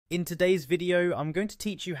In today's video, I'm going to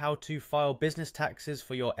teach you how to file business taxes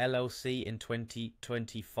for your LLC in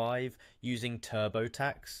 2025 using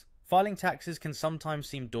Turbotax. Filing taxes can sometimes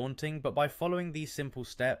seem daunting, but by following these simple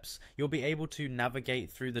steps, you'll be able to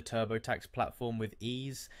navigate through the Turbotax platform with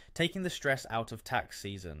ease, taking the stress out of tax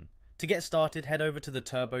season. To get started, head over to the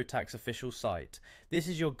Turbotax official site. This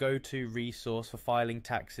is your go-to resource for filing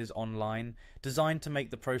taxes online, designed to make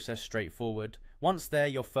the process straightforward. Once there,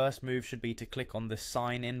 your first move should be to click on the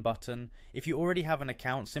Sign In button. If you already have an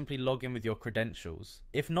account, simply log in with your credentials.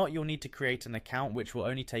 If not, you'll need to create an account, which will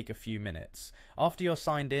only take a few minutes. After you're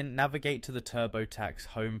signed in, navigate to the Turbotax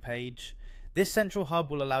homepage. This central hub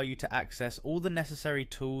will allow you to access all the necessary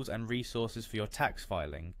tools and resources for your tax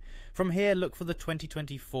filing. From here, look for the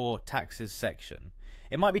 2024 taxes section.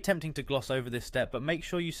 It might be tempting to gloss over this step, but make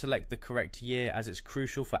sure you select the correct year as it's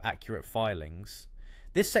crucial for accurate filings.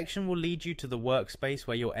 This section will lead you to the workspace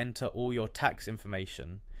where you'll enter all your tax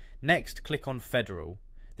information. Next, click on Federal.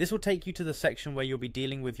 This will take you to the section where you'll be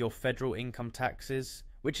dealing with your federal income taxes,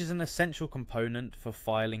 which is an essential component for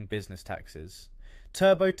filing business taxes.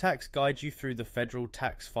 Turbotax guides you through the federal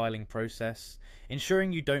tax filing process,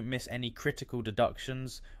 ensuring you don't miss any critical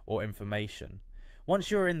deductions or information. Once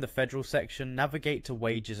you're in the federal section, navigate to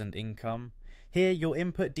Wages and Income. Here, you'll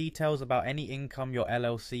input details about any income your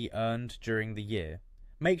LLC earned during the year.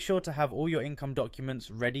 Make sure to have all your income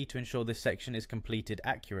documents ready to ensure this section is completed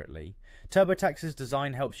accurately. Turbotax's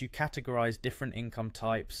design helps you categorize different income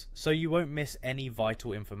types, so you won't miss any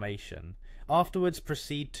vital information. Afterwards,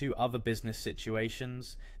 proceed to other business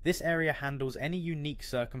situations. This area handles any unique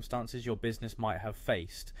circumstances your business might have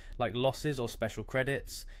faced, like losses or special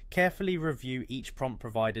credits. Carefully review each prompt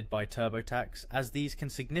provided by Turbotax, as these can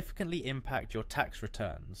significantly impact your tax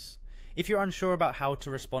returns. If you're unsure about how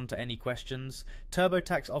to respond to any questions,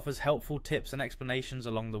 Turbotax offers helpful tips and explanations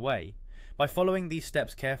along the way. By following these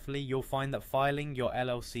steps carefully, you'll find that filing your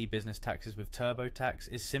LLC business taxes with Turbotax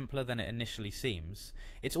is simpler than it initially seems.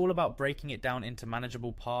 It's all about breaking it down into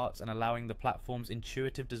manageable parts and allowing the platform's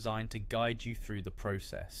intuitive design to guide you through the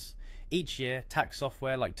process. Each year, tax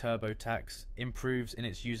software like Turbotax improves in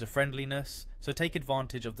its user-friendliness, so take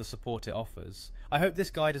advantage of the support it offers. I hope this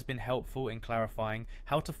guide has been helpful in clarifying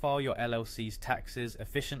how to file your LLC's taxes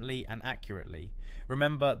efficiently and accurately.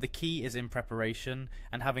 Remember, the key is in preparation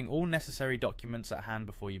and having all necessary documents at hand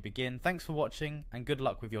before you begin. Thanks for watching, and good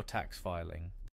luck with your tax filing.